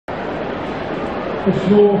the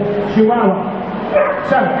small Chihuahua.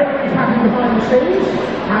 So, everybody's happy behind the scenes.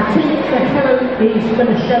 Our team, Helen, is going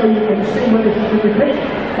to show you and see whether she can repeat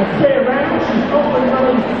a clear round. She's off and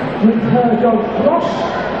running with her dog, Ross.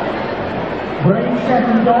 Brave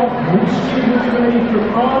 7 dog, rescued originally from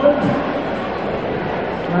Ireland.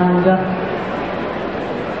 And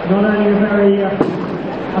not only a very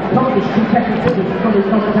accomplished competitor with probably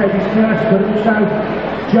commentators first, but also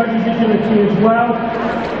judges agility as well.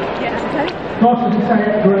 Got to say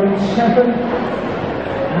at grade 7.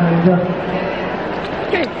 And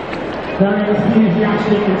very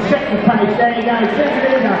enthusiastic and set the pace. There you go, second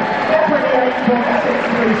leader,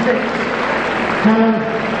 28.636. Helen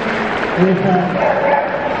with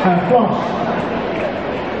her floss.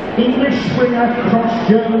 English swinger cross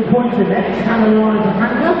German pointer next. Helen line for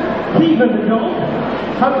Hannah. Kiva the dog.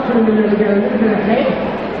 Hopefully we're going to get a little bit ahead.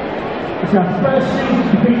 It's our first season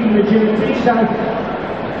competing agility, so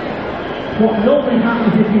what normally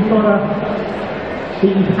happens if you've got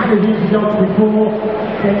you've had a duty dog before,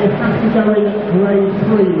 then you have to go in at grade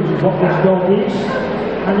 3, which is what this dog is.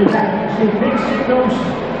 And again, you see big signals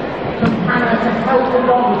from Hannah to help the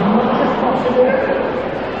dog as much as possible.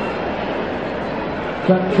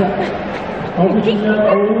 But obviously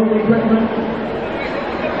all the equipment.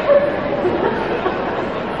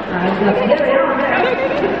 And here we are now.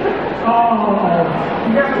 Oh,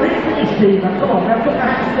 you have to really finish, Steve. Come on, now put the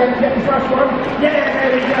hands together, get the first one. Yeah, there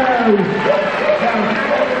we go.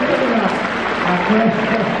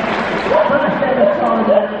 First ever time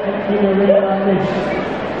in a ring like this.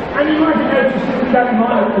 And you might have noticed that we don't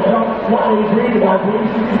mind at the top what they agreed about it,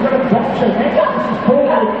 because we've got a boxer next. This is Paul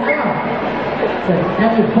now. So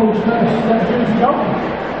Ellie Paul's first duty dog.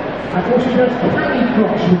 And also does canny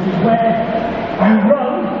cross, which is where you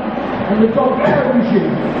run and the dog toes you.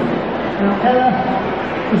 Now Ella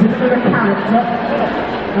is a bit of a character,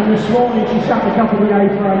 and this morning she sat a couple of the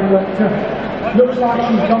A-frame, but looks like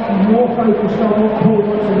she's got more focused on what Paul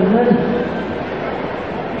wants her to do.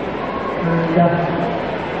 And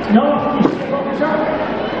not often you see a boxer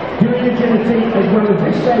doing agility as well as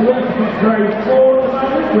this. They're working at grade 4 at the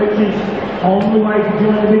moment, which is on the way to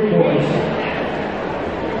join the big boys.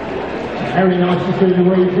 Very nice to see the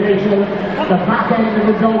weave there. So the back end of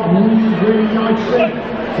the dog moves really nicely.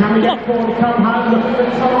 Can we get forward to come home? Look at the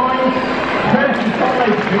time.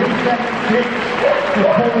 35.376 for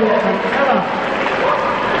Paul and Ella.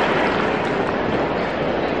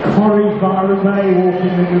 Corrie Barabay walking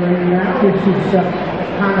in the ring now. This is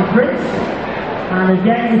Hannah Prince. And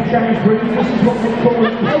again we've changed breeds. This is what they call a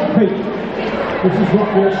kelpie. This is what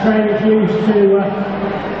the Australians use to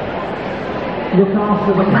look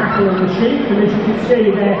after the cattle and the sheep, and as you can see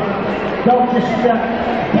there, dog just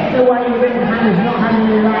getting away with it, Hannah's not having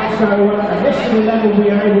any of that, so at this sort of level we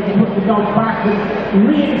are able to put the dog back and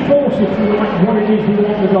reinforce it for what it is we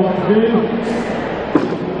want the dog to do.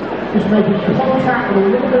 Just making contact with a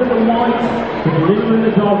little bit of the light, with a little bit of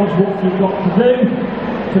the dog is what you've got to do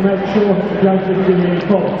to make sure that the dog doesn't do any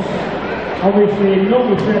faults. Obviously in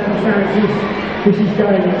normal circumstances, this is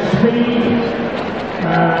going at speed.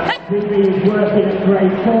 Bigby is working at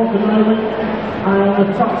grade 4 at the moment, and on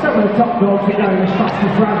the top, some of the top dogs are going as fast as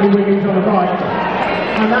Bradley Wiggins on a bike,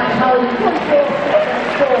 and that's how we put 4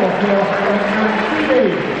 for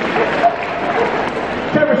TV.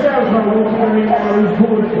 Trevor Salesman walking the ring now, who's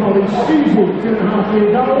born at college. Susie, 2.5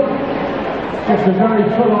 years old, just a very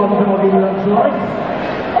full-on dog he looks like,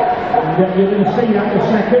 and you're going to see that in a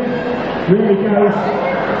second. Really goes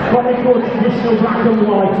what they call traditional black and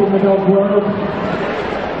white in the dog world.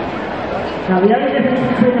 Now the only difference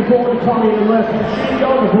between a border collie and a working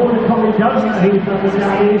sheepdog, a border collie does know whose number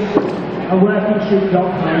that is, a working sheepdog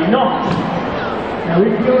may not. Now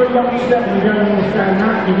if you're a youngster and you don't understand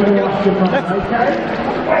that, you've got to ask your mum, okay?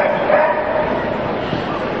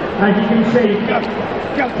 As you can see,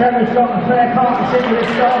 Trevor's got a fair partnership with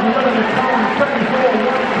this dog. Look at the time,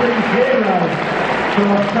 24.130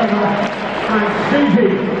 for Trevor and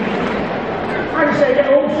Susie. As I say, get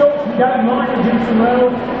all sorts, we don't mind the Jinson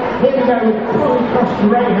world. Here we go with Collie Cross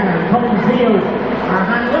Greyhound, Colin Veal, our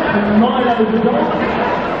handler, and Milo the dog.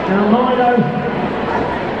 Now Milo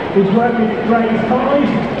is working at grade 5,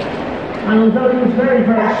 and although he was very,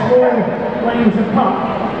 very small when he was a pup,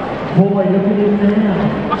 boy, look at him now.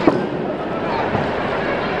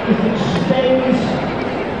 If it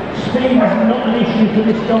speed is not an issue for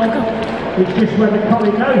this dog, it's just whether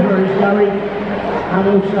Colin knows where he's going, and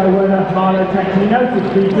also whether Milo takes any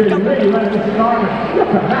notice. He's doing really well in this environment. Look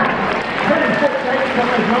at that!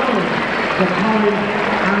 7.8 for Colin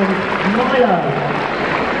and Milo.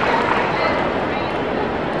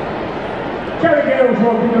 Terry Gill's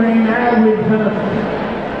walking the ring now with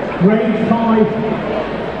grade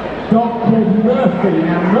 5 dog called Murphy.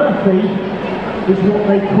 Now Murphy is what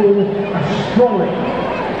they call a strolling.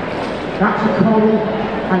 That's a collie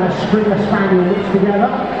and a Springer Spaniel mixed together.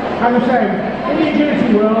 As I'm saying, in the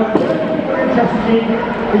agility world, the only thing we're interested in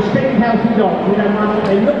is fit, healthy dogs. We don't mind what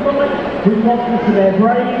they look like, we want them for their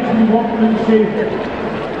brains, we want them to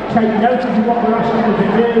take notice of what we're asking them to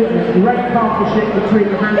do, and a great partnership between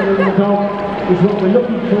the handler and the dog is what we're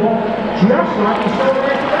looking for, just like you saw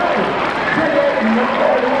there today. Number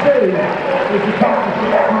 2 is the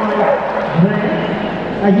partnership time there.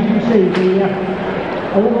 As you can see,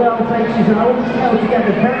 all the old faces are always held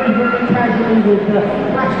together very, very casually with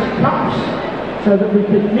plastic cups so that we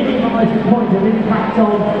can minimise the point of impact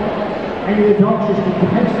on any of the dogs as we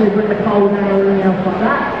potentially bring the pole down or anything else like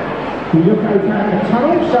that. We look over at the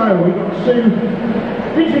tunnel, so we've got Sue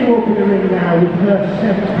busy walking the ring now with her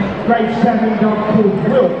grade 7 dog called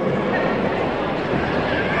Wilf.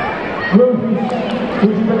 Wilf is,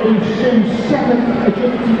 would you believe, Sue's 7th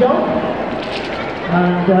agility dog,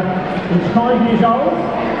 and he's 5 years old.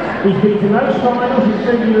 He's been to most finals,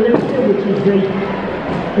 including Olympia, which is the,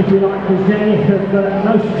 if you like, the zenith of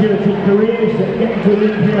most agility careers. That getting to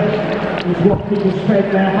Olympia is what people spend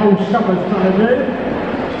their whole summers trying to do.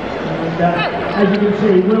 And as you can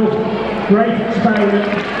see, Wilf, great experiment,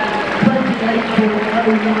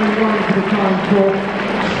 28.091 for the time for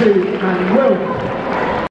Sue and Wilf.